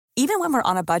Even when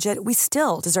we're on a budget, we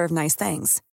still deserve nice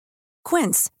things.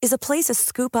 Quince is a place to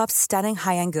scoop up stunning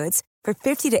high-end goods for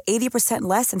 50 to 80%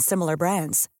 less than similar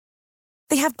brands.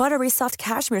 They have buttery soft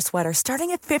cashmere sweaters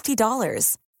starting at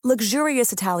 $50,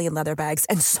 luxurious Italian leather bags,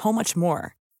 and so much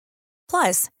more.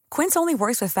 Plus, Quince only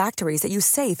works with factories that use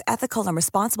safe, ethical, and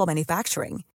responsible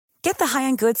manufacturing. Get the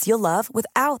high-end goods you'll love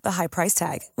without the high price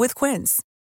tag with Quince.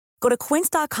 Go to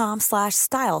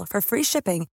quince.com/style for free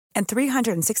shipping and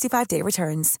 365-day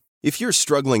returns. If you're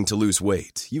struggling to lose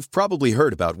weight, you've probably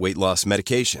heard about weight loss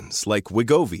medications like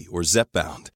Wegovy or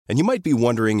Zepbound, and you might be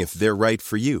wondering if they're right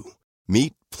for you.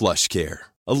 Meet PlushCare,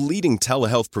 a leading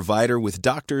telehealth provider with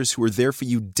doctors who are there for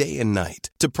you day and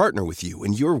night to partner with you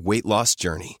in your weight loss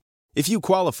journey. If you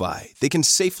qualify, they can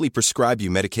safely prescribe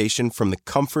you medication from the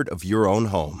comfort of your own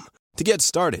home. To get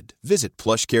started, visit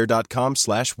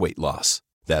plushcare.com/weightloss.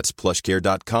 That's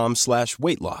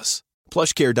plushcare.com/weightloss.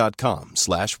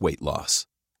 plushcare.com/weightloss.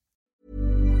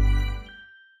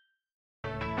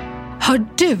 Har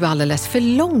du alldeles för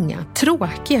långa,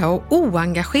 tråkiga och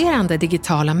oengagerande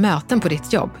digitala möten på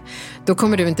ditt jobb? Då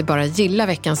kommer du inte bara gilla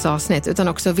veckans avsnitt utan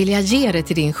också vilja ge det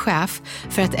till din chef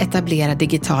för att etablera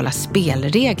digitala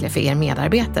spelregler för er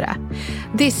medarbetare.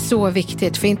 Det är så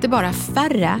viktigt för inte bara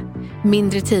färre,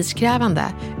 mindre tidskrävande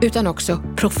utan också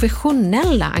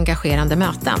professionella engagerande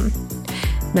möten.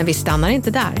 Men vi stannar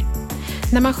inte där.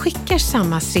 När man skickar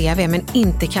samma CV men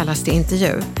inte kallas till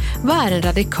intervju, vad är den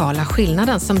radikala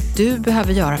skillnaden som du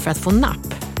behöver göra för att få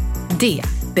napp? Det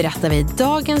berättar vi i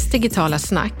dagens digitala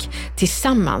snack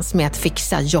tillsammans med att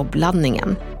fixa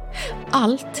jobbladdningen.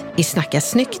 Allt i Snacka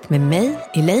snyggt med mig,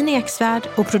 Elaine Eksvärd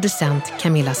och producent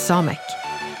Camilla Samek.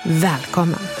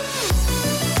 Välkommen!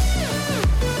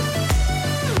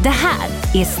 Det här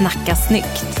är Snacka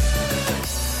snyggt.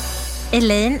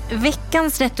 Elaine,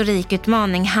 veckans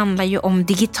retorikutmaning handlar ju om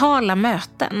digitala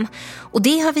möten. Och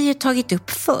det har vi ju tagit upp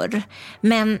förr.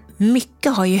 Men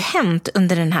mycket har ju hänt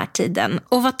under den här tiden.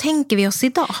 Och vad tänker vi oss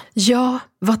idag? Ja,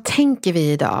 vad tänker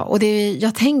vi idag? Och det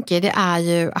jag tänker det är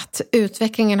ju att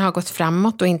utvecklingen har gått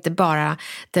framåt och inte bara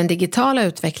den digitala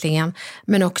utvecklingen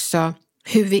men också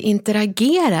hur vi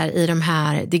interagerar i de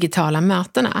här digitala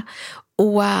mötena.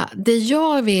 Och det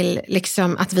jag vill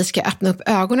liksom att vi ska öppna upp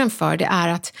ögonen för det är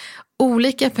att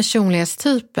olika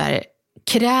personlighetstyper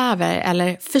kräver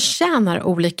eller förtjänar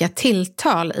olika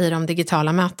tilltal i de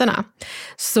digitala mötena.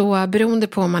 Så beroende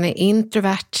på om man är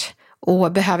introvert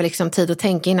och behöver liksom tid att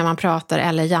tänka innan man pratar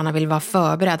eller gärna vill vara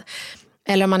förberedd.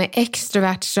 Eller om man är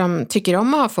extrovert som tycker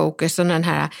om att ha fokus och den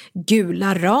här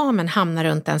gula ramen hamnar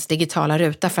runt ens digitala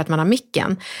ruta för att man har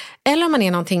micken. Eller om man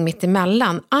är någonting mitt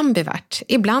emellan, ambivert.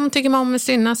 Ibland tycker man om att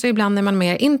synas och ibland är man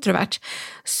mer introvert.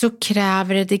 Så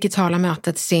kräver det digitala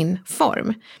mötet sin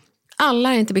form.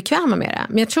 Alla är inte bekväma med det,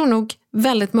 men jag tror nog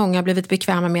väldigt många har blivit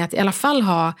bekväma med att i alla fall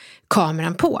ha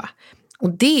kameran på. Och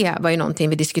det var ju någonting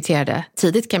vi diskuterade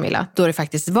tidigt, Camilla, då det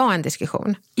faktiskt var en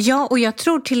diskussion. Ja, och jag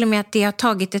tror till och med att det har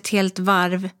tagit ett helt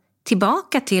varv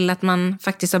tillbaka till att man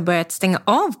faktiskt har börjat stänga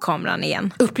av kameran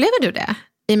igen. Upplever du det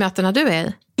i mötena du är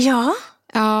i? Ja.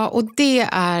 Ja, och det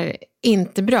är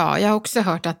inte bra. Jag har också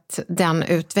hört att den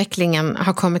utvecklingen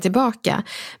har kommit tillbaka.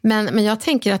 Men jag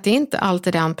tänker att det är inte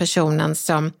alltid den personen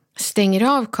som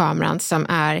stänger av kameran som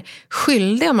är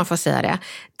skyldig, om man får säga det,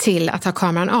 till att ha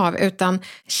kameran av, utan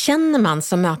känner man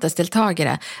som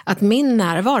mötesdeltagare att min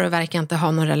närvaro verkar inte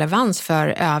ha någon relevans för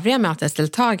övriga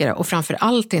mötesdeltagare och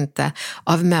framförallt inte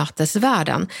av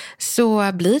mötesvärlden,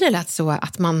 så blir det lätt så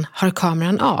att man har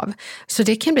kameran av. Så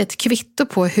det kan bli ett kvitto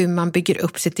på hur man bygger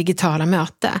upp sitt digitala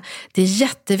möte. Det är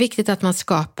jätteviktigt att man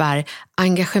skapar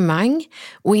engagemang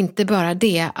och inte bara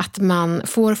det att man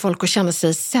får folk att känna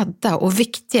sig sedda och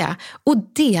viktiga och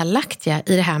delaktiga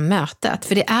i det här mötet.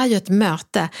 För det är ju ett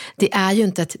möte, det är ju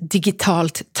inte ett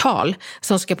digitalt tal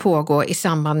som ska pågå i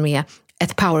samband med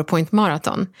ett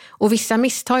PowerPoint-maraton. Och vissa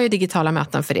misstar ju digitala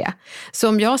möten för det. Så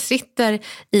om jag sitter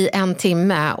i 1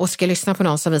 timme och ska lyssna på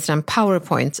någon som visar en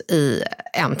PowerPoint i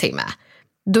 1 timme,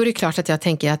 då är det klart att jag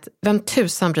tänker att vem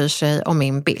tusan bryr sig om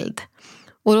min bild?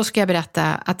 Och då ska jag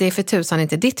berätta att det är för tusan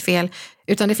inte ditt fel,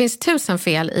 utan det finns 1000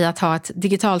 fel i att ha ett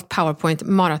digitalt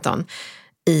PowerPoint-maraton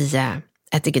i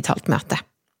ett digitalt möte.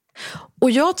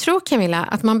 Och jag tror, Camilla,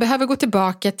 att man behöver gå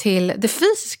tillbaka till det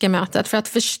fysiska mötet för att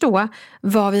förstå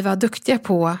vad vi var duktiga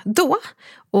på då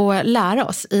och lära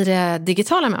oss i det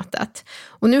digitala mötet.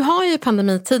 Och nu har ju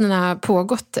pandemitiderna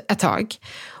pågått ett tag.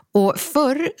 Och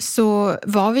förr så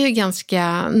var vi ju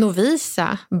ganska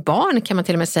novisa barn, kan man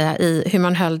till och med säga, i hur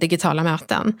man höll digitala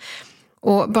möten.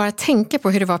 Och bara tänka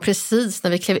på hur det var precis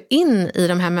när vi klev in i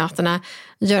de här mötena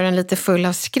gör en lite full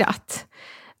av skratt.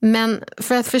 Men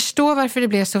för att förstå varför det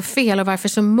blev så fel och varför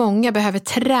så många behöver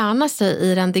träna sig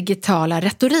i den digitala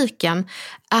retoriken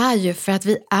är ju för att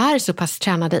vi är så pass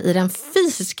tränade i den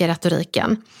fysiska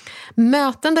retoriken.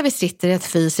 Möten där vi sitter i ett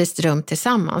fysiskt rum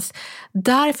tillsammans,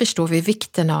 där förstår vi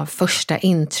vikten av första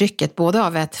intrycket både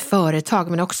av ett företag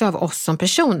men också av oss som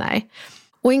personer.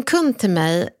 Och en kund till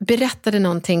mig berättade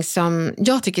någonting som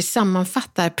jag tycker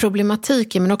sammanfattar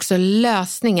problematiken men också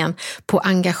lösningen på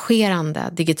engagerande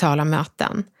digitala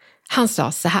möten. Han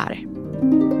sa så här: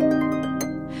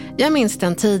 jag minns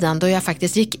den tiden då jag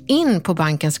faktiskt gick in på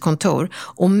bankens kontor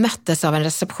och möttes av en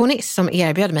receptionist som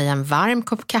erbjöd mig en varm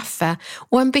kopp kaffe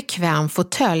och en bekväm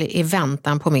fåtölj i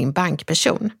väntan på min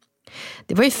bankperson.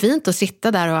 Det var ju fint att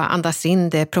sitta där och andas in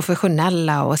det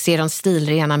professionella och se de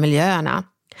stilrena miljöerna.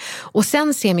 Och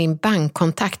sen ser min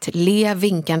bankkontakt le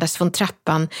vinkandes från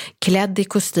trappan, klädd i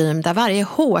kostym där varje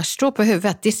hårstrå på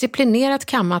huvudet disciplinerat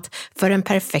kammat för den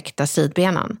perfekta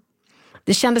sidbenan.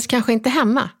 Det kändes kanske inte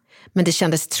hemma, men det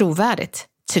kändes trovärdigt,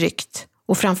 tryggt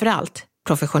och framförallt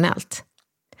professionellt.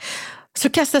 Så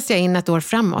kastas jag in ett år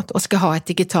framåt och ska ha ett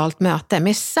digitalt möte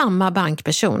med samma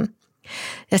bankperson.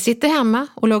 Jag sitter hemma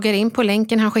och loggar in på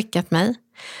länken han skickat mig.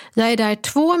 Jag är där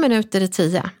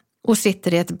 2:50 och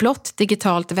sitter i ett blått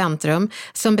digitalt väntrum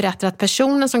som berättar att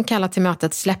personen som kallar till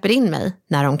mötet släpper in mig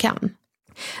när de kan.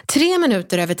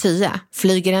 10:03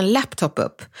 flyger en laptop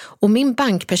upp och min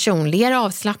bankperson ler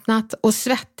avslappnat och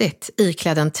svettigt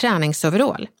iklädd en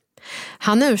träningsoverall.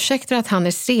 Han ursäktar att han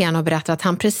är sen och berättar att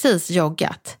han precis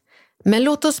joggat. Men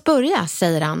låt oss börja,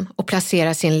 säger han och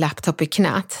placerar sin laptop i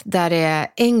knät där det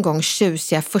en gång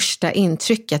tjusiga första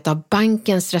intrycket av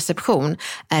bankens reception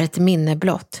är ett minne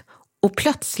blott. Och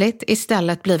plötsligt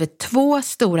istället blivit 2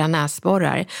 stora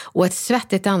näsborrar och ett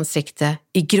svettigt ansikte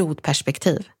i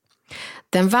grodperspektiv.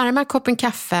 Den varma koppen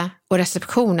kaffe och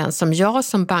receptionen som jag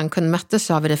som bankkund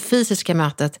möttes av i det fysiska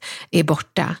mötet är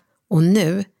borta. Och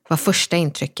nu var första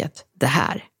intrycket det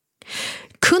här.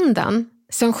 Kunden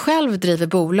som själv driver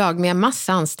bolag med en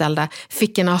massa anställda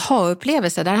fick en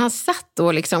aha-upplevelse där han satt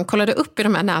och kollade upp i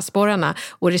de här näsborrarna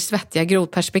och det svettiga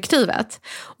grodperspektivet.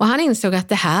 Och han insåg att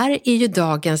det här är ju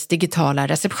dagens digitala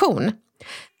reception.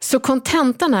 Så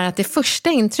kontentan är att det första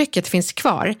intrycket finns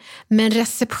kvar, men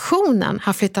receptionen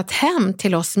har flyttat hem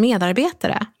till oss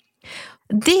medarbetare.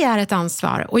 Det är ett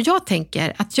ansvar och jag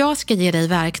tänker att jag ska ge dig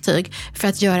verktyg för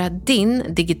att göra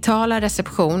din digitala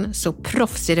reception så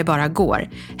proffsig det bara går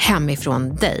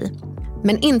hemifrån dig.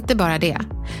 Men inte bara det.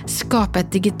 Skapa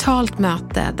ett digitalt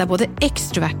möte där både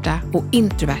extroverta och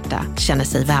introverta känner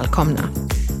sig välkomna.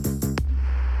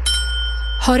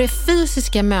 Har det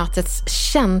fysiska mötets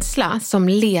känsla som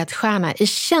ledstjärna i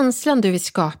känslan du vill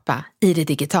skapa i det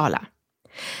digitala.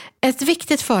 Ett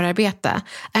viktigt förarbete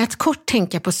är att kort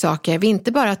tänka på saker vi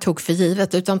inte bara tog för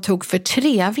givet utan tog för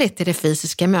trevligt i det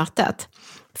fysiska mötet.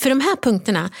 För de här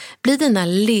punkterna blir dina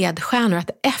ledstjärnor att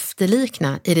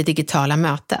efterlikna i det digitala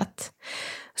mötet.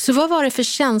 Så vad var det för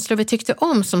känslor vi tyckte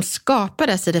om som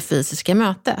skapades i det fysiska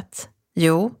mötet?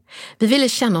 Jo, vi ville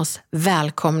känna oss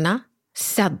välkomna,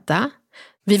 sedda.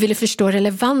 Vi ville förstå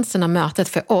relevansen av mötet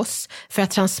för oss för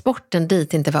att transporten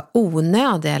dit inte var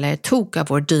onödig eller tog av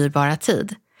vår dyrbara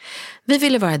tid. Vi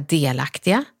ville vara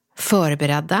delaktiga,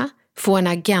 förberedda, få en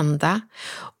agenda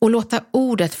och låta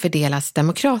ordet fördelas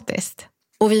demokratiskt.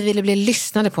 Och vi ville bli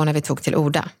lyssnade på när vi tog till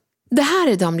orda. Det här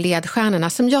är de ledstjärnorna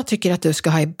som jag tycker att du ska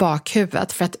ha i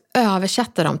bakhuvudet för att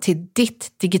översätta dem till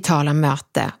ditt digitala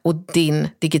möte och din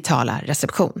digitala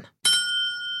reception.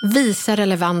 Visa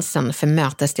relevansen för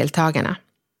mötesdeltagarna.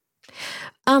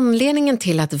 Anledningen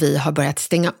till att vi har börjat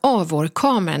stänga av vår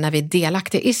kamera när vi är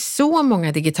delaktiga i så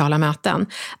många digitala möten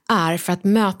är för att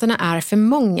mötena är för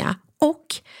många och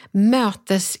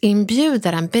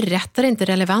mötesinbjudaren berättar inte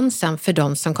relevansen för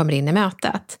de som kommer in i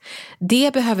mötet.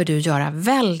 Det behöver du göra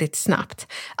väldigt snabbt,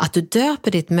 att du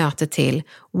döper ditt möte till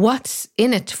What's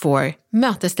in it for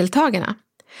mötesdeltagarna.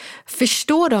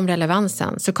 Förstår de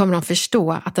relevansen så kommer de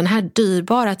förstå att den här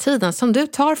dyrbara tiden som du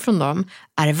tar från dem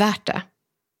är värt det.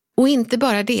 Och inte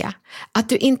bara det, att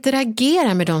du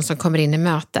interagerar med de som kommer in i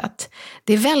mötet.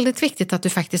 Det är väldigt viktigt att du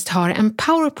faktiskt har en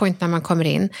PowerPoint när man kommer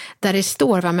in där det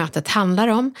står vad mötet handlar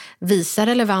om, visar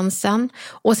relevansen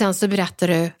och sen så berättar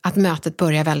du att mötet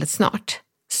börjar väldigt snart.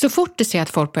 Så fort du ser att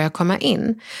folk börjar komma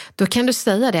in, då kan du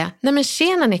säga det. Nej men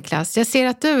tjena Niklas, jag ser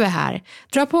att du är här.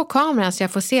 Dra på kameran så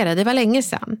jag får se det, det var länge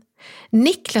sedan.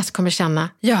 Niklas kommer känna,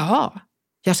 jaha.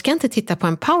 Jag ska inte titta på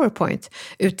en PowerPoint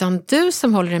utan du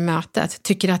som håller i mötet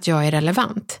tycker att jag är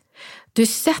relevant. Du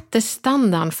sätter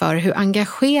standarden för hur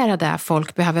engagerade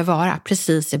folk behöver vara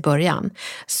precis i början.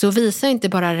 Så visa inte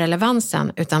bara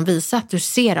relevansen utan visa att du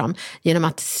ser dem genom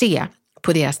att se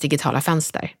på deras digitala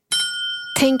fönster.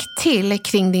 Tänk till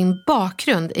kring din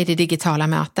bakgrund i det digitala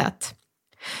mötet.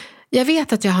 Jag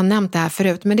vet att jag har nämnt det här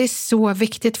förut, men det är så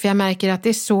viktigt för jag märker att det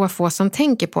är så få som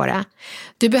tänker på det.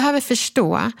 Du behöver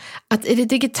förstå att i det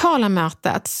digitala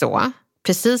mötet så,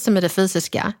 precis som i det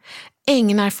fysiska,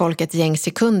 ägnar folk ett gäng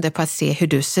sekunder på att se hur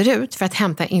du ser ut för att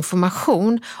hämta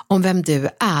information om vem du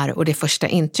är och det första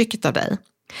intrycket av dig.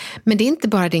 Men det är inte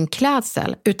bara din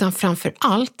klädsel utan framför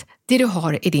allt det du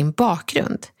har i din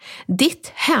bakgrund.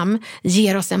 Ditt hem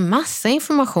ger oss en massa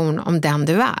information om den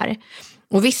du är.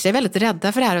 Och vissa är väldigt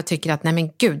rädda för det här och tycker att nej men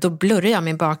gud, då blurrar jag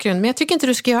min bakgrund. Men jag tycker inte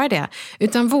du ska göra det.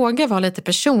 Utan våga vara lite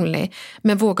personlig.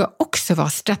 Men våga också vara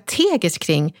strategisk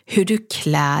kring hur du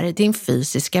klär din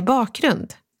fysiska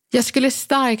bakgrund. Jag skulle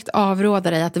starkt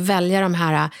avråda dig att välja de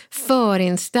här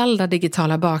förinställda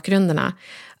digitala bakgrunderna.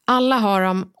 Alla har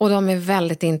dem och de är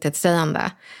väldigt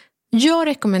intetsägande. Jag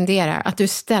rekommenderar att du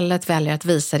istället väljer att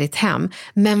visa ditt hem,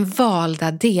 men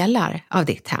valda delar av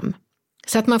ditt hem.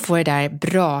 Så att man får det där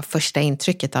bra första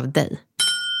intrycket av dig.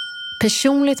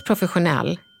 Personligt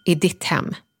professionell i ditt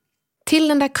hem. Till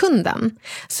den där kunden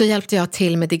så hjälpte jag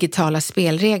till med digitala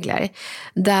spelregler.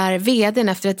 Där vdn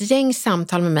efter ett gäng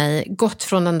samtal med mig gått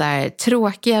från den där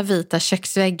tråkiga vita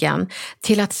köksväggen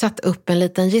till att sätta upp en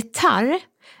liten gitarr,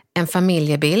 en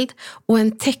familjebild och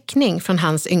en teckning från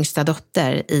hans yngsta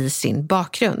dotter i sin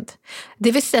bakgrund.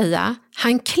 Det vill säga,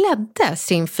 han klädde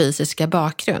sin fysiska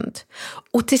bakgrund.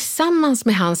 Och tillsammans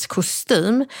med hans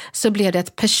kostym så blev det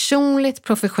ett personligt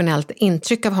professionellt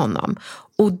intryck av honom.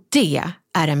 Och det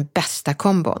är den bästa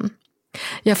kombon.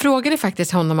 Jag frågade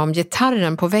faktiskt honom om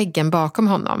gitarren på väggen bakom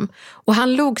honom. Och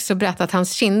han log så brett att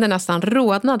hans kinder nästan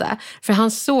rodnade. För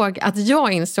han såg att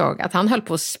jag insåg att han höll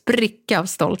på att spricka av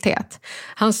stolthet.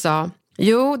 Han sa,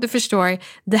 jo du förstår,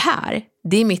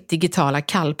 det är mitt digitala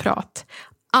kallprat.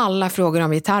 Alla frågor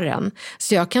om gitarren.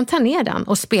 Så jag kan ta ner den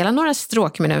och spela några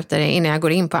stråkminuter innan jag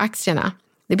går in på aktierna.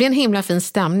 Det blir en himla fin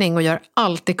stämning och gör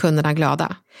alltid kunderna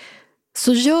glada.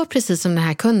 Så gör precis som den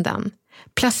här kunden.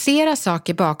 Placera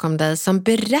saker bakom dig som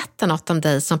berättar något om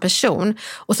dig som person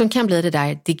och som kan bli det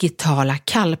där digitala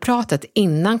kallpratet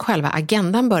innan själva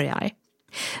agendan börjar.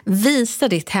 Visa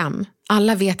ditt hem.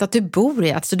 Alla vet att du bor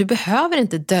i det, så du behöver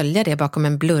inte dölja det bakom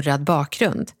en blurrad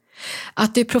bakgrund.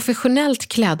 Att du är professionellt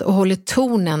klädd och håller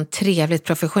tonen trevligt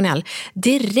professionell,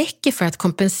 det räcker för att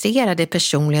kompensera det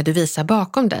personliga du visar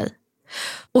bakom dig.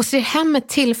 Och ser hemmet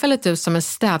tillfälligt ut som en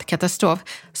städkatastrof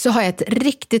så har jag ett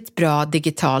riktigt bra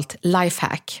digitalt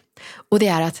lifehack. Och det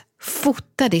är att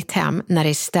fota ditt hem när det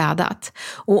är städat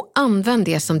och använd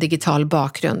det som digital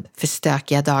bakgrund för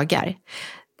stökiga dagar.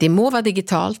 Det må vara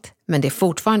digitalt, men det är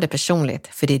fortfarande personligt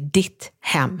för det är ditt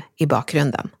hem i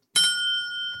bakgrunden.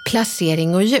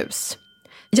 Placering och ljus.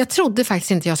 Jag trodde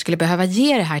faktiskt inte jag skulle behöva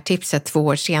ge det här tipset 2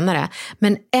 år senare,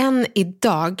 men än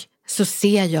idag så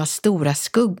ser jag stora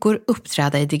skuggor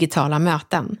uppträda i digitala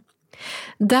möten.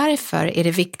 Därför är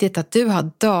det viktigt att du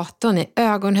har datorn i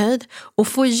ögonhöjd och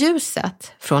får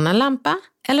ljuset från en lampa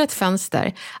eller ett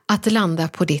fönster att landa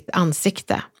på ditt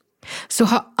ansikte. Så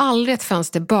ha aldrig ett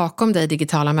fönster bakom dig i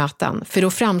digitala möten, för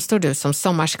då framstår du som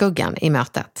sommarskuggan i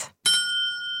mötet.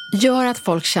 Gör att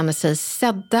folk känner sig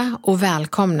sedda och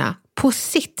välkomna på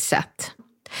sitt sätt.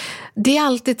 Det är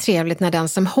alltid trevligt när den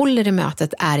som håller i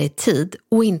mötet är i tid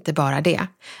och inte bara det.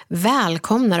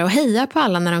 Välkomnar och hejar på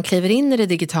alla när de kliver in i det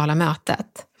digitala mötet.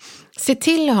 Se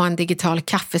till att ha en digital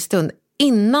kaffestund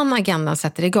innan agendan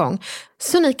sätter igång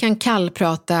så ni kan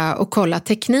kallprata och kolla att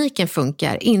tekniken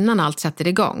funkar innan allt sätter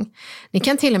igång. Ni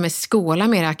kan till och med skåla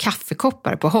med era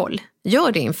kaffekoppar på håll.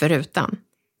 Gör det inför rutan.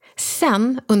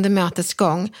 Sen under mötets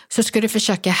gång så ska du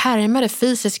försöka härma det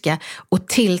fysiska och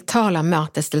tilltala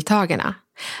mötesdeltagarna.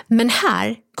 Men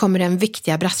här kommer den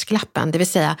viktiga brasklappen, det vill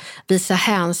säga visa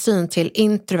hänsyn till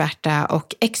introverta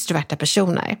och extroverta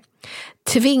personer.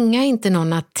 Tvinga inte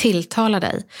någon att tilltala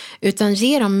dig, utan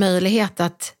ge dem möjlighet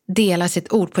att dela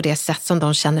sitt ord på det sätt som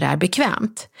de känner är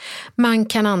bekvämt. Man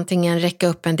kan antingen räcka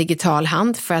upp en digital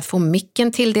hand för att få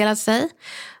micken tilldelad sig.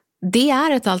 Det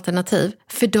är ett alternativ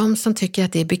för de som tycker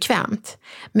att det är bekvämt.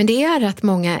 Men det är rätt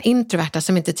många introverta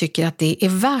som inte tycker att det är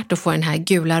värt att få den här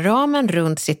gula ramen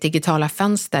runt sitt digitala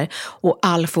fönster och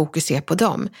all fokus är på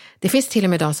dem. Det finns till och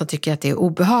med de som tycker att det är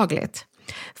obehagligt.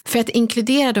 För att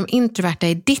inkludera de introverta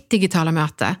i ditt digitala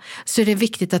möte så är det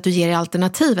viktigt att du ger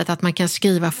alternativet att man kan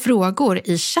skriva frågor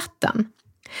i chatten.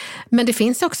 Men det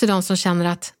finns också de som känner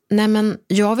att nej men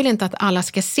jag vill inte att alla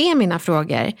ska se mina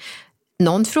frågor.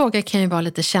 Någon fråga kan ju vara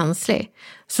lite känslig.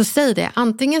 Så säg det,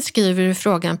 antingen skriver du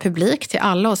frågan publikt till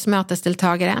alla oss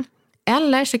mötesdeltagare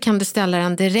eller så kan du ställa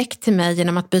den direkt till mig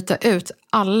genom att byta ut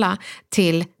alla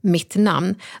till mitt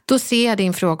namn. Då ser jag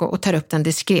din fråga och tar upp den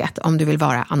diskret om du vill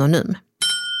vara anonym.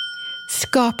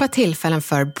 Skapa tillfällen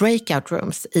för breakout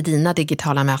rooms i dina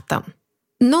digitala möten.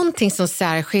 Någonting som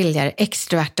särskiljer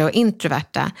extroverta och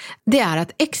introverta, det är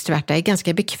att extroverta är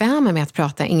ganska bekväma med att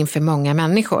prata inför många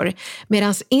människor,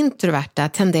 medan introverta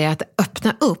tenderar att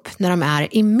öppna upp när de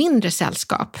är i mindre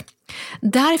sällskap.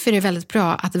 Därför är det väldigt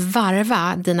bra att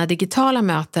varva dina digitala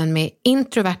möten med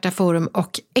introverta forum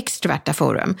och extroverta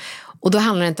forum. Och då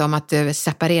handlar det inte om att du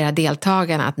separerar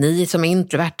deltagarna, att ni som är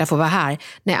introverta får vara här.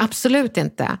 Nej, absolut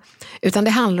inte. Utan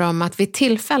det handlar om att vid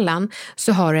tillfällen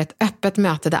så har du ett öppet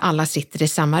möte där alla sitter i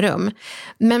samma rum.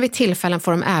 Men vid tillfällen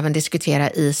får de även diskutera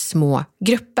i små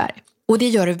grupper. Och det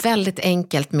gör det väldigt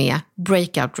enkelt med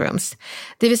breakout rooms.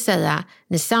 Det vill säga,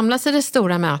 ni samlas i det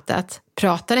stora mötet,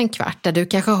 pratar en kvart där du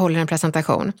kanske håller en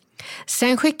presentation.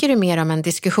 Sen skickar du med dem en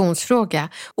diskussionsfråga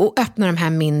och öppnar de här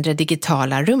mindre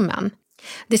digitala rummen.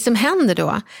 Det som händer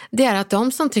då, det är att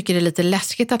de som tycker det är lite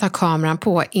läskigt att ha kameran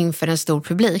på inför en stor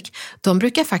publik, de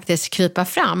brukar faktiskt krypa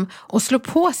fram och slå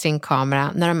på sin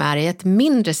kamera när de är i ett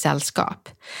mindre sällskap.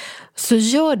 Så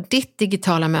gör ditt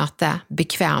digitala möte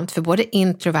bekvämt för både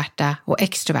introverta och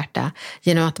extroverta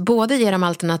genom att både ge dem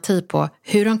alternativ på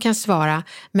hur de kan svara,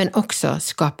 men också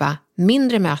skapa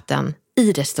mindre möten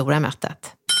i det stora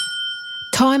mötet.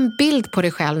 Ta en bild på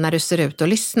dig själv när du ser ut och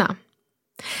lyssna.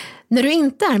 När du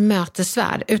inte är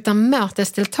mötesvärd utan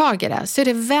mötesdeltagare så är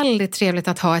det väldigt trevligt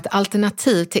att ha ett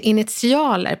alternativ till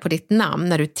initialer på ditt namn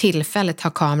när du tillfälligt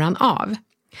har kameran av.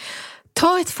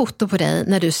 Ta ett foto på dig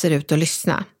när du ser ut och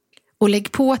lyssna och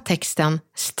lägg på texten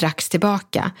strax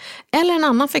tillbaka eller en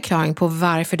annan förklaring på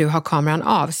varför du har kameran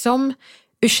av, som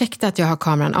ursäkta att jag har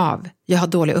kameran av, jag har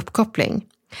dålig uppkoppling.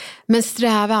 Men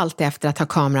sträva alltid efter att ha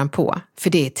kameran på, för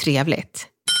det är trevligt.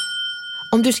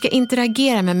 Om du ska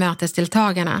interagera med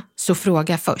mötesdeltagarna så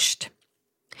fråga först.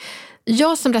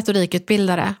 Jag som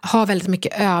retorikutbildare har väldigt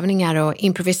mycket övningar och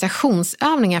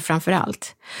improvisationsövningar framför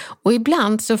allt. Och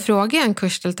ibland så frågar jag en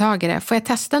kursdeltagare, får jag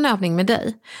testa en övning med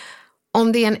dig?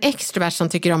 Om det är en extrovert som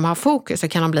tycker om att ha fokus så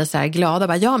kan de bli så här glada och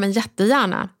bara, ja men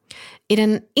jättegärna. Är det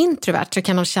en introvert så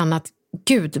kan de känna att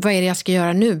gud, vad är det jag ska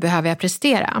göra nu? Behöver jag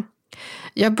prestera?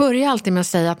 Jag börjar alltid med att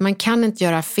säga att man kan inte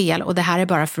göra fel och det här är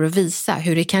bara för att visa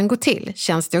hur det kan gå till.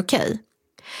 Känns det okej?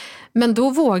 Men då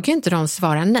vågar inte de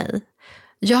svara nej.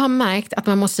 Jag har märkt att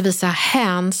man måste visa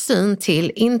hänsyn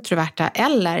till introverta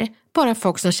eller bara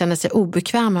folk som känner sig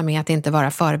obekväma med att inte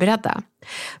vara förberedda.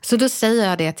 Så då säger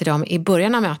jag det till dem i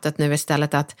början av mötet nu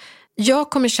istället att jag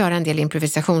kommer köra en del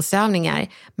improvisationsövningar.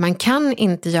 Man kan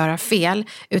inte göra fel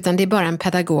utan det är bara en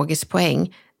pedagogisk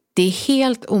poäng. Det är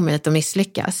helt omöjligt att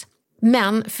misslyckas.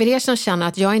 Men för er som känner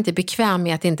att jag inte är bekväm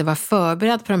med att inte vara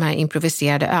förberedd på de här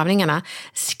improviserade övningarna,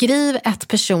 skriv ett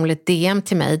personligt DM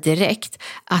till mig direkt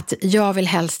att jag vill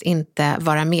helst inte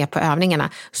vara med på övningarna,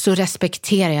 så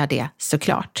respekterar jag det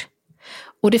såklart.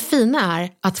 Och det fina är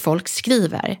att folk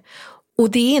skriver.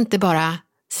 Och det är inte bara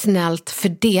snällt för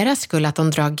deras skull att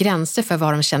de drar gränser för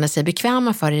vad de känner sig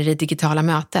bekväma för i det digitala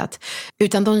mötet.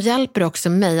 Utan de hjälper också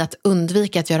mig att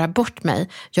undvika att göra bort mig.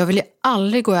 Jag vill ju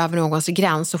aldrig gå över någons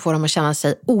gräns och få dem att känna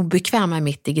sig obekväma i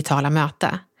mitt digitala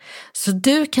möte. Så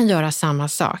du kan göra samma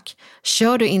sak.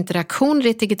 Kör du interaktion i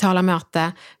ditt digitala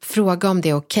möte, fråga om det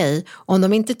är okej. Om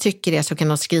de inte tycker det så kan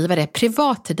de skriva det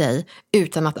privat till dig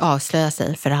utan att avslöja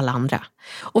sig för alla andra.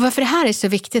 Och varför det här är så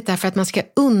viktigt är för att man ska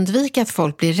undvika att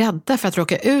folk blir rädda för att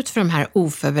råka ut för de här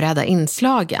oförberedda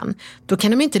inslagen. Då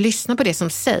kan de inte lyssna på det som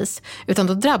sägs utan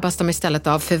då drabbas de istället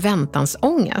av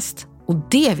förväntansångest. Och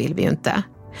det vill vi ju inte.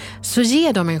 Så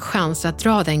ge dem en chans att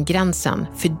dra den gränsen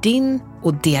för din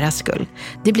och deras skull.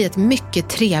 Det blir ett mycket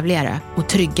trevligare och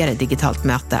tryggare digitalt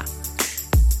möte.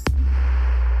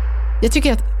 Jag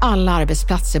tycker att alla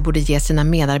arbetsplatser borde ge sina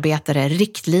medarbetare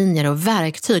riktlinjer och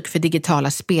verktyg för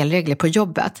digitala spelregler på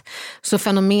jobbet. Så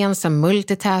fenomen som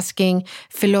multitasking,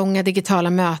 för långa digitala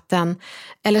möten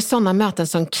eller sådana möten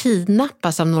som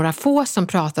kidnappas av några få som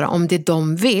pratar om det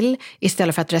de vill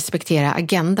istället för att respektera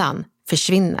agendan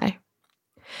försvinner.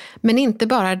 Men inte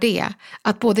bara det,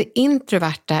 att både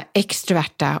introverta,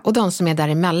 extroverta och de som är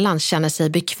däremellan känner sig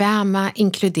bekväma,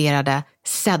 inkluderade,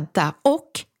 sedda och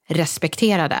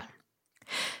respekterade.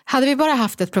 Hade vi bara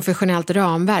haft ett professionellt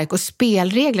ramverk och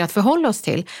spelregler att förhålla oss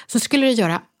till så skulle det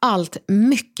göra allt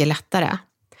mycket lättare.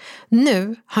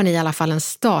 Nu har ni i alla fall en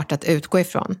start att utgå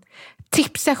ifrån.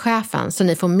 Tipsa chefen så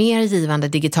ni får mer givande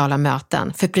digitala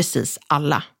möten för precis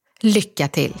alla. Lycka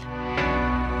till!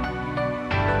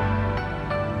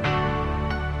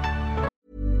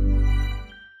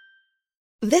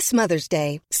 This Mother's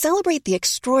Day, celebrate the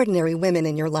extraordinary women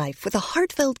in your life with a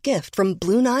heartfelt gift from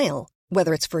Blue Nile.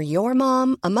 Whether it's for your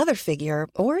mom, a mother figure,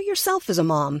 or yourself as a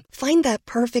mom, find that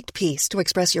perfect piece to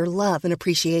express your love and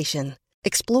appreciation.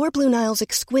 Explore Blue Nile's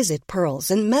exquisite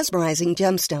pearls and mesmerizing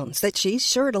gemstones that she's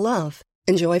sure to love.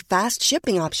 Enjoy fast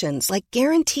shipping options like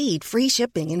guaranteed free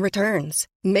shipping and returns.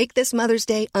 Make this Mother's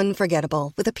Day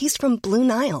unforgettable with a piece from Blue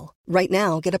Nile. Right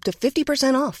now, get up to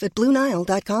 50% off at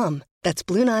BlueNile.com. That's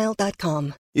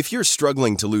BlueNile.com. If you're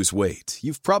struggling to lose weight,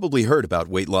 you've probably heard about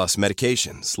weight loss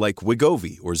medications like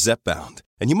Wegovy or Zepbound,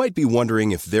 and you might be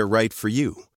wondering if they're right for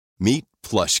you. Meet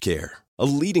PlushCare, a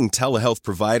leading telehealth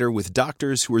provider with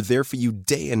doctors who are there for you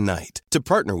day and night to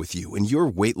partner with you in your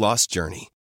weight loss journey.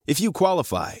 If you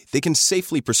qualify, they can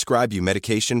safely prescribe you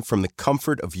medication from the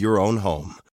comfort of your own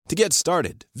home. To get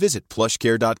started, visit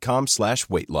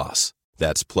plushcare.com/weightloss.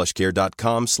 That's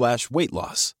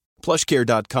plushcare.com/weightloss.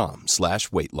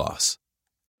 plushcare.com/weightloss.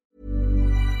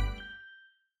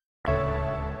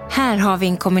 Här har vi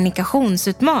en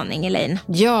kommunikationsutmaning, Elaine.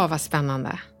 Ja, vad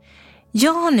spännande.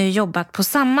 Jag har nu jobbat på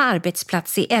samma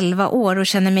arbetsplats i 11 år och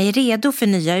känner mig redo för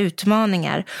nya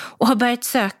utmaningar och har börjat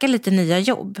söka lite nya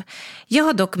jobb. Jag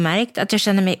har dock märkt att jag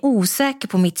känner mig osäker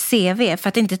på mitt CV för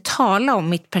att inte tala om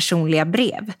mitt personliga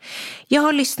brev. Jag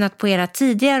har lyssnat på era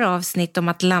tidigare avsnitt om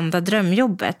att landa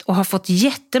drömjobbet och har fått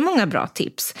jättemånga bra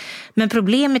tips. Men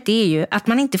problemet är ju att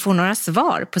man inte får några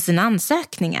svar på sina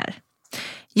ansökningar.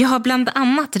 Jag har bland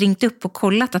annat ringt upp och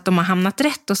kollat att de har hamnat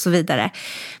rätt och så vidare.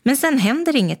 Men sen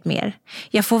händer inget mer.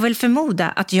 Jag får väl förmoda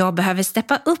att jag behöver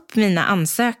steppa upp mina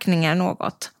ansökningar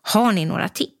något. Har ni några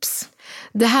tips?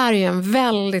 Det här är ju en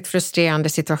väldigt frustrerande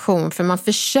situation, för man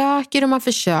försöker och man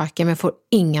försöker men får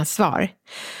inga svar.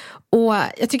 Och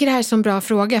jag tycker det här är en så bra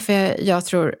fråga, för jag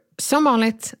tror som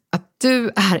vanligt att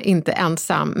du är inte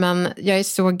ensam, men jag är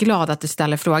så glad att du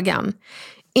ställer frågan.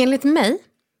 Enligt mig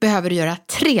behöver du göra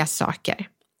 3 saker.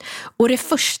 Och det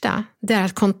första, det är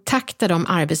att kontakta de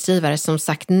arbetsgivare som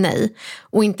sagt nej.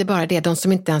 Och inte bara det, de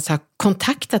som inte ens har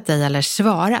kontaktat dig eller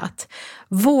svarat.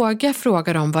 Våga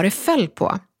fråga dem vad det föll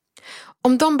på.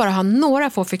 Om de bara har några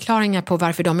få förklaringar på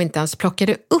varför de inte ens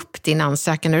plockade upp din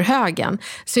ansökan ur högen,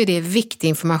 så är det viktig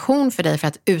information för dig för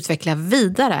att utveckla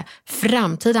vidare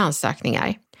framtida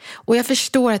ansökningar. Och jag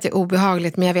förstår att det är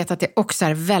obehagligt, men jag vet att det också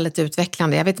är väldigt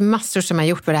utvecklande. Jag vet massor som har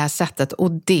gjort på det här sättet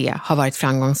och det har varit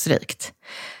framgångsrikt.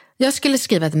 Jag skulle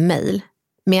skriva ett mejl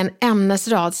med en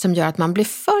ämnesrad som gör att man blir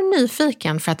för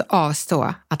nyfiken för att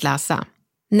avstå att läsa.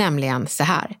 Nämligen så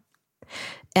här.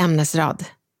 Ämnesrad.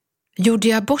 Gjorde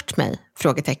jag bort mig?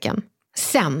 Frågetecken.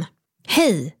 Sen.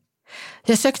 Hej.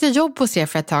 Jag sökte jobb hos er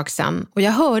för ett tag sedan och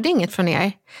jag hörde inget från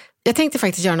er. Jag tänkte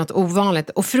faktiskt göra något ovanligt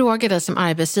och fråga dig som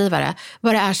arbetsgivare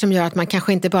vad det är som gör att man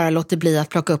kanske inte bara låter bli att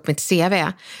plocka upp mitt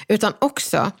CV, utan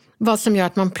också vad som gör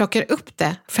att man plockar upp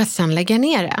det för att sedan lägga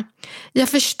ner det. Jag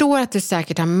förstår att du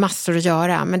säkert har massor att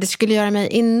göra, men det skulle göra mig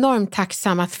enormt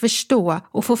tacksam att förstå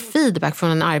och få feedback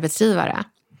från en arbetsgivare.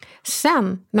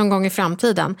 Sen, någon gång i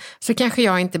framtiden, så kanske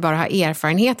jag inte bara har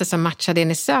erfarenheter som matchar det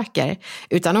ni söker,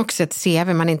 utan också ett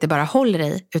CV man inte bara håller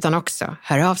i, utan också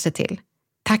hör av sig till.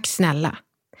 Tack snälla.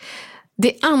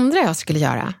 Det andra jag skulle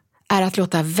göra är att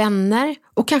låta vänner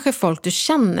och kanske folk du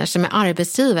känner som är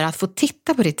arbetsgivare att få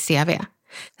titta på ditt CV.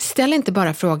 Ställ inte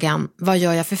bara frågan, vad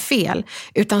gör jag för fel?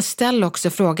 Utan ställ också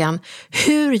frågan,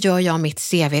 hur gör jag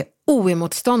mitt CV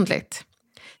oemotståndligt?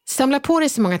 Samla på dig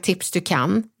så många tips du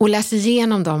kan och läs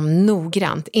igenom dem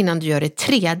noggrant innan du gör det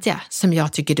tredje som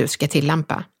jag tycker du ska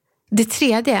tillämpa. Det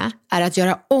tredje är att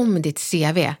göra om ditt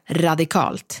CV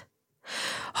radikalt.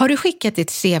 Har du skickat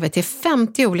ditt CV till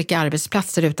 50 olika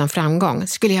arbetsplatser utan framgång,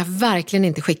 skulle jag verkligen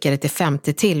inte skicka det till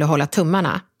 50 till och hålla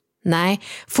tummarna. Nej,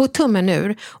 få tummen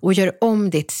ur och gör om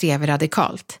ditt CV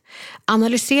radikalt.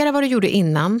 Analysera vad du gjorde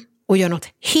innan och gör något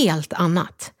helt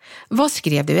annat. Vad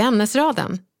skrev du i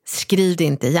ämnesraden? Skriv det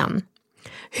inte igen.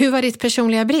 Hur var ditt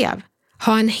personliga brev?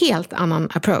 Ha en helt annan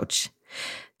approach.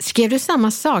 Skrev du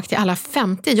samma sak till alla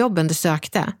 50 jobben du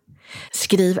sökte?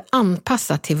 Skriv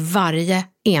anpassat till varje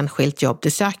enskilt jobb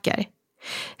du söker.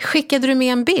 Skickade du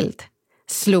med en bild?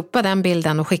 Slopa den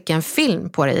bilden och skicka en film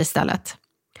på dig istället.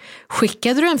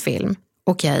 Skickade du en film?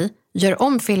 Okej, gör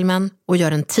om filmen och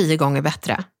gör den 10 gånger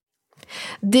bättre.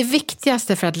 Det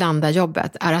viktigaste för att landa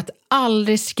jobbet är att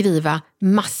aldrig skriva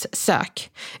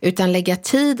masssök, utan lägga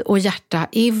tid och hjärta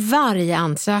i varje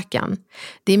ansökan.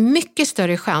 Det är mycket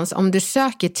större chans om du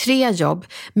söker 3 jobb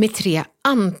med 3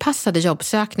 anpassade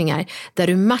jobbsökningar där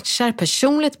du matchar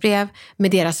personligt brev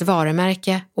med deras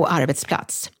varumärke och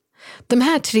arbetsplats. De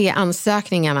här 3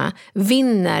 ansökningarna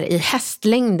vinner i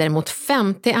hästlängder mot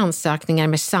 50 ansökningar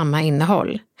med samma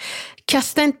innehåll.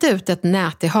 Kasta inte ut ett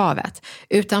nät i havet,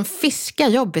 utan fiska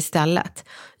jobb istället.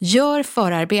 Gör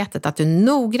förarbetet att du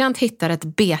noggrant hittar ett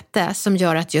bete som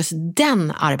gör att just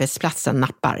den arbetsplatsen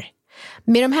nappar.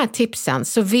 Med de här tipsen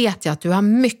så vet jag att du har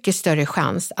mycket större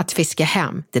chans att fiska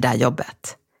hem det där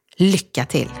jobbet. Lycka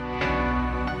till!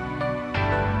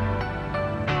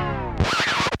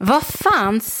 Vad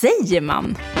fan säger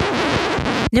man?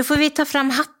 Nu får vi ta fram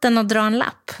hatten och dra en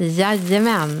lapp.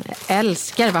 Jajamän,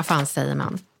 älskar vad fan säger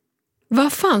man.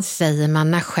 Vad fan säger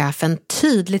man när chefen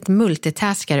tydligt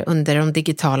multitaskar under de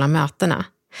digitala mötena?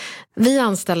 Vi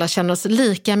anställda känner oss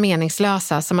lika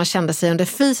meningslösa som man kände sig under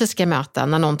fysiska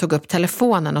möten när någon tog upp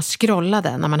telefonen och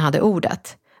scrollade när man hade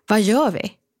ordet. Vad gör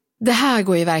vi? Det här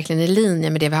går ju verkligen i linje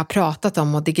med det vi har pratat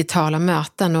om och digitala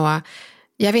möten, och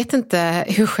jag vet inte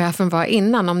hur chefen var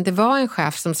innan, om det var en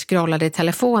chef som scrollade i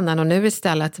telefonen och nu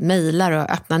istället mejlar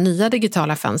och öppnar nya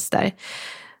digitala fönster.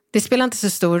 Det spelar inte så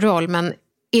stor roll, men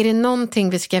är det någonting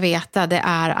vi ska veta, det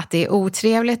är att det är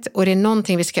otrevligt, och det är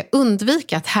någonting vi ska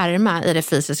undvika att härma i det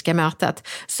fysiska mötet,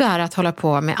 så är det att hålla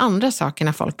på med andra saker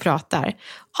när folk pratar.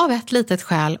 Av ett litet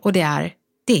skäl, och det är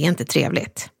inte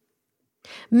trevligt.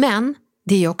 Men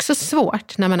det är också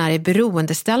svårt när man är i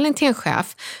beroendeställning till en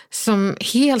chef som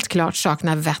helt klart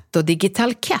saknar vett och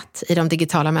digitalkett i de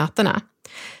digitala mötena.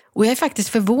 Och jag är faktiskt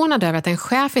förvånad över att en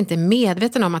chef inte är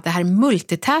medveten om att det här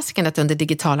multitaskandet under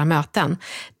digitala möten,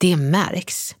 det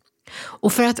märks.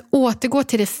 Och för att återgå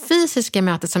till det fysiska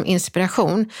mötet som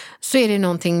inspiration, så är det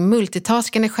någonting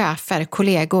multitaskande chefer,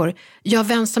 kollegor, ja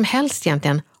vem som helst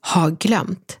egentligen, har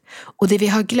glömt. Och det vi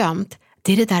har glömt,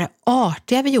 det är det där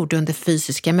artiga vi gjorde under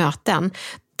fysiska möten,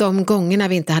 de gångerna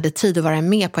vi inte hade tid att vara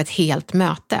med på ett helt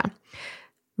möte.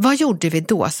 Vad gjorde vi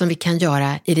då som vi kan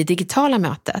göra i det digitala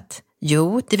mötet?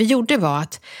 Jo, det vi gjorde var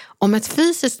att om ett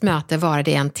fysiskt möte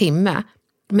varade 1 timme,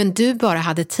 men du bara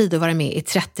hade tid att vara med i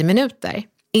 30 minuter.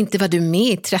 Inte var du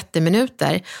med i 30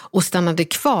 minuter och stannade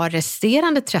kvar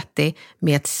resterande 30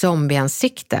 med ett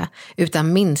zombieansikte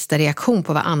utan minsta reaktion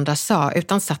på vad andra sa,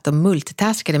 utan satt och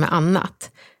multitaskade med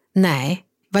annat. Nej,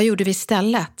 vad gjorde vi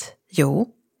istället? Jo,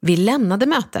 vi lämnade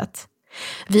mötet.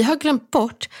 Vi har glömt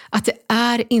bort att det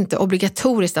är inte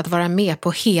obligatoriskt att vara med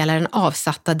på hela den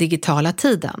avsatta digitala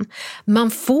tiden.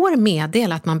 Man får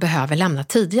meddela att man behöver lämna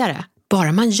tidigare,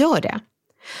 bara man gör det.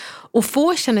 Och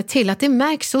få känner till att det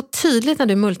märks så tydligt när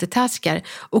du multitaskar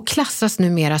och klassas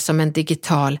numera som en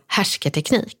digital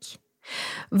härskarteknik.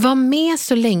 Var med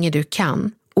så länge du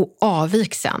kan och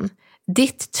avvik sen.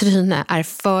 Ditt tryne är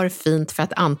för fint för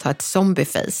att anta ett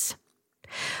zombieface.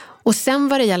 Och sen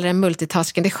vad det gäller den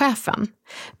multitaskande chefen.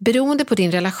 Beroende på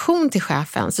din relation till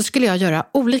chefen så skulle jag göra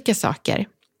olika saker.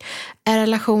 Är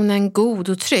relationen god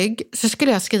och trygg så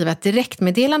skulle jag skriva ett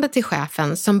direktmeddelande till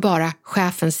chefen som bara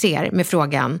chefen ser med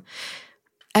frågan: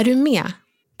 är du med?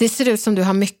 Det ser ut som du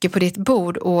har mycket på ditt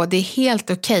bord och det är helt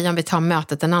okej om vi tar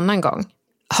mötet en annan gång.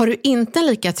 Har du inte en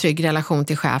lika trygg relation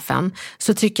till chefen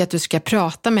så tycker jag att du ska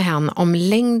prata med henne om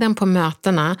längden på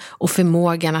mötena och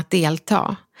förmågan att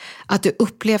delta. Att du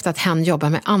upplevt att hen jobbar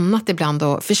med annat ibland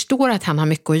och förstår att hen har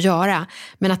mycket att göra,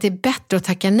 men att det är bättre att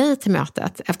tacka nej till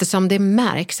mötet eftersom det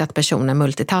märks att personen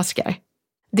multitaskar.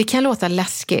 Det kan låta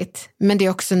läskigt, men det är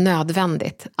också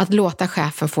nödvändigt att låta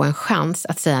chefen få en chans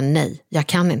att säga nej, jag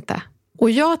kan inte.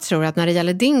 Och jag tror att när det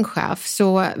gäller din chef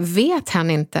så vet hen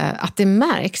inte att det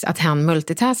märks att hen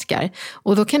multitaskar,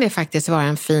 och då kan det faktiskt vara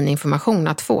en fin information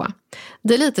att få.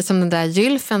 Det är lite som den där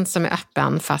gylfen som är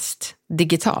öppen fast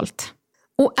digitalt.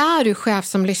 Och är du chef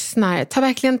som lyssnar, ta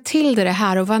verkligen till dig det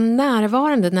här och var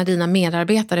närvarande när dina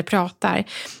medarbetare pratar.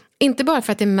 Inte bara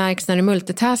för att det märks när du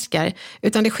multitaskar,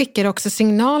 utan det skickar också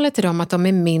signaler till dem att de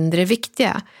är mindre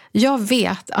viktiga. Jag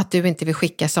vet att du inte vill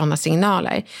skicka sådana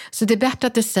signaler. Så det är bättre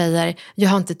att du säger jag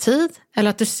har inte tid, eller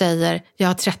att du säger jag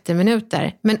har 30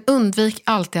 minuter. Men undvik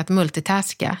alltid att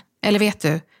multitaska. Eller vet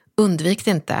du, undvik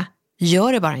det inte.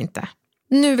 Gör det bara inte.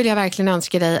 Nu vill jag verkligen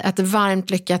önska dig ett varmt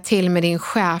lycka till med din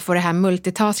chef och det här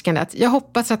multitaskandet. Jag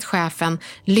hoppas att chefen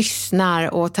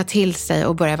lyssnar och tar till sig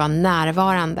och börjar vara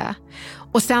närvarande.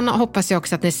 Och sen hoppas jag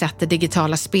också att ni sätter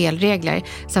digitala spelregler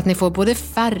så att ni får både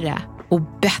färre och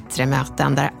bättre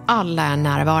möten där alla är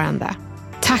närvarande.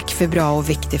 Tack för bra och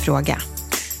viktig fråga.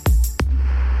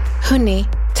 Hörrni,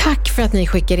 tack för att ni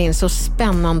skickar in så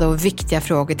spännande och viktiga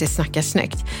frågor till Snacka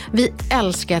snyggt. Vi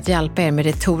älskar att hjälpa er med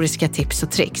retoriska tips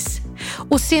och tricks.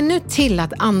 Och se nu till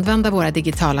att använda våra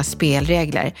digitala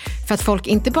spelregler för att folk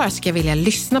inte bara ska vilja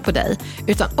lyssna på dig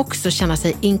utan också känna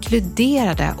sig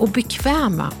inkluderade och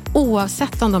bekväma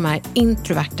oavsett om de är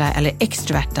introverta eller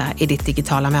extroverta i ditt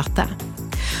digitala möte.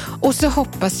 Och så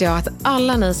hoppas jag att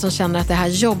alla ni som känner att det här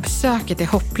jobbsöket är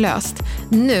hopplöst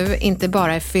nu inte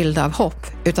bara är fyllda av hopp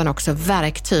utan också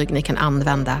verktyg ni kan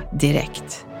använda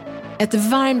direkt. Ett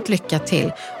varmt lycka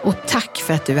till och tack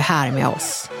för att du är här med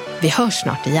oss. Vi hörs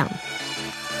snart igen.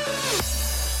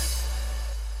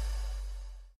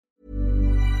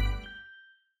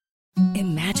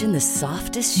 Imagine the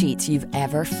softest sheets you've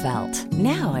ever felt.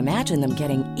 Now imagine them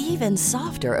getting even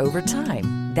softer over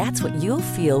time. That's what you'll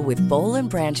feel with Boll &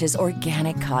 Branch's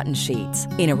organic cotton sheets.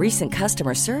 In a recent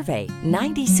customer survey,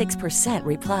 96%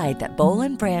 replied that Boll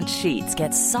 & Branch sheets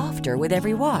get softer with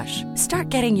every wash. Start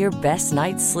getting your best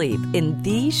night's sleep in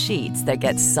these sheets that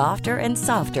get softer and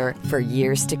softer for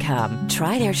years to come.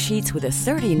 Try their sheets with a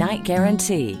 30-night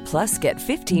guarantee. Plus, get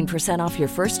 15% off your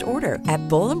first order at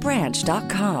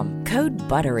bollandbranch.com. Code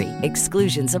BUTTERY.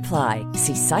 Exclusions apply.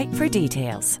 See site for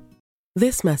details.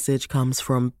 This message comes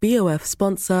from BOF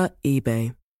sponsor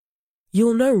eBay.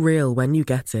 You'll know real when you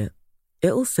get it.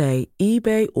 It'll say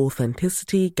eBay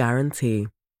Authenticity Guarantee.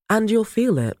 And you'll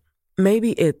feel it.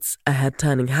 Maybe it's a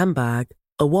head-turning handbag,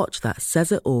 a watch that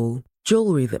says it all,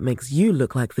 jewelry that makes you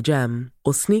look like the gem,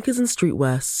 or sneakers and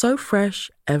streetwear so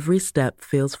fresh every step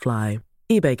feels fly.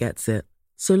 eBay gets it.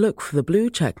 So look for the blue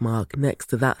check mark next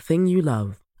to that thing you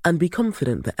love. And be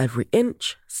confident that every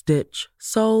inch, stitch,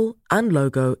 sole, and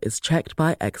logo is checked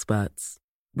by experts.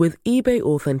 With eBay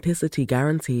Authenticity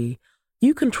Guarantee,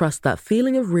 you can trust that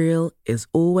feeling of real is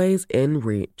always in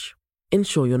reach.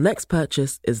 Ensure your next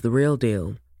purchase is the real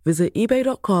deal. Visit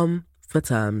eBay.com for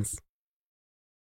terms.